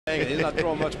He's not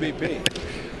throwing much BP.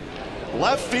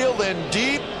 Left field and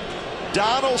deep.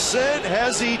 Donaldson,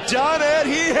 has he done it?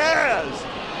 He has.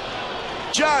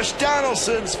 Josh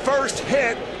Donaldson's first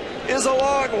hit is a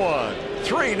long one.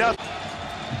 3-0.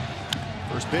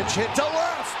 First pitch hit to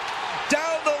left.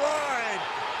 Down the line.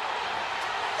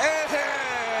 And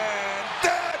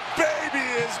that baby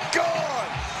is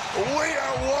gone. We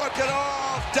are walking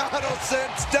off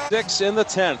Donaldson's down. 6 in the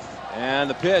 10th. And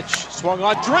the pitch swung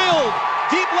on, drilled.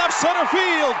 Deep left center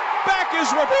field. Back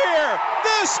is Revere.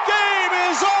 This game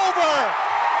is over.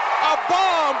 A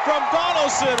bomb from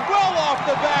Donaldson, well off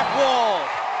the back wall.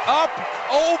 Up,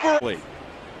 over.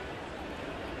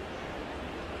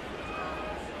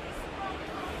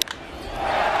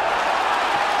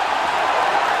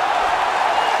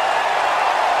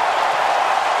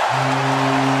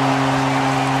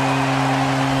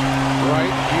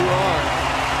 Right, you are.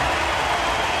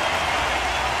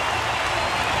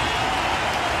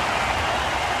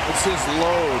 It's his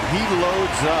load. He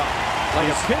loads up Like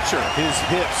a pitcher. His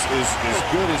hips is as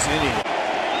good as any.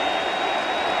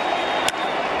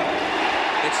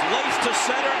 It's laced to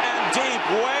center and deep,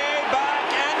 way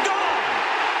back and gone.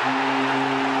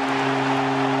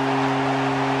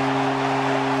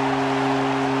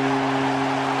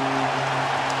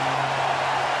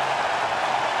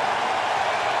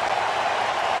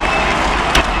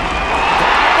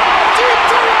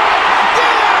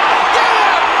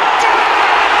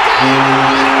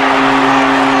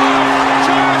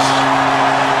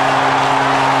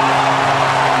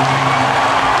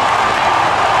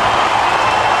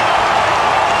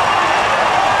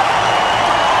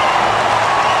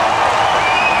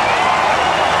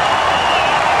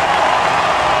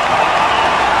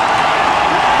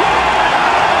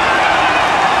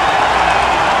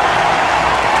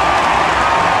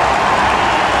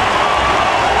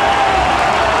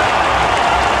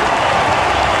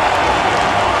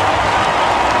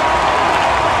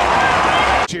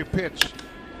 Pitch,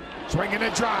 swinging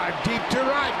a drive deep to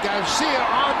right. Garcia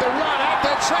on the run at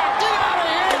the track. Get out of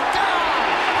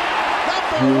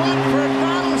here! Number 1 for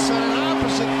Donaldson, an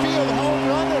opposite field home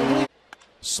run.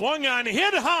 Swung on,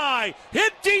 hit high,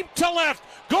 hit deep to left.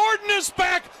 Gordon is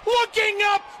back, looking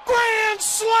up, grand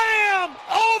slam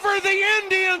over the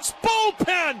Indians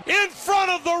bullpen in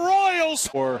front of the Royals.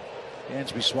 For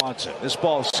Dansby Swanson. This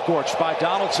ball is scorched by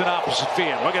Donaldson, opposite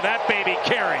field. Look at that baby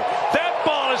carry. That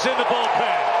ball is in the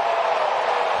bullpen.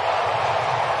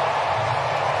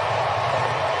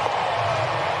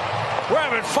 We're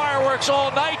having fireworks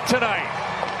all night tonight.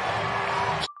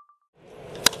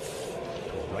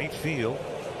 Right field,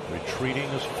 retreating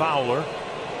is Fowler.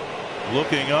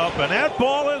 Looking up, and that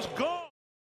ball is gone.